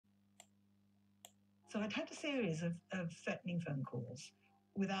So I'd had a series of threatening phone calls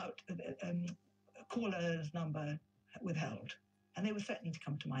without a caller's number withheld, and they were threatening to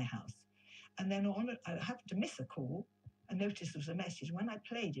come to my house. And then I happened to miss a call and noticed there was a message. When I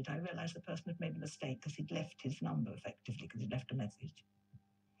played it, I realised the person had made a mistake because he'd left his number effectively, because he'd left a message.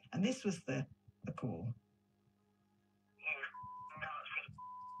 And this was the call. You Nazi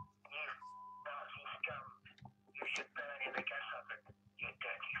scum. You should burn in the gas oven, you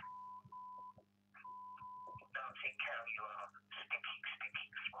dirty Nazi cow you are, stinking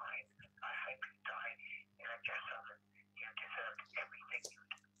swine. I hope you die in a gas oven. You deserved everything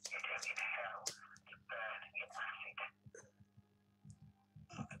you'd have in hell to burn in acid.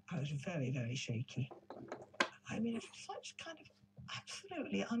 I was very, very shaky. I mean, it was such kind of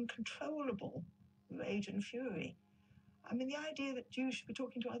absolutely uncontrollable rage and fury. I mean, the idea that Jews should be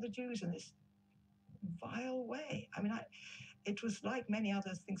talking to other Jews in this vile way. I mean, it was like many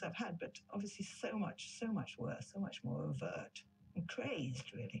other things I've had, but obviously so much worse, so much more overt and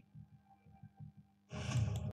crazed, really.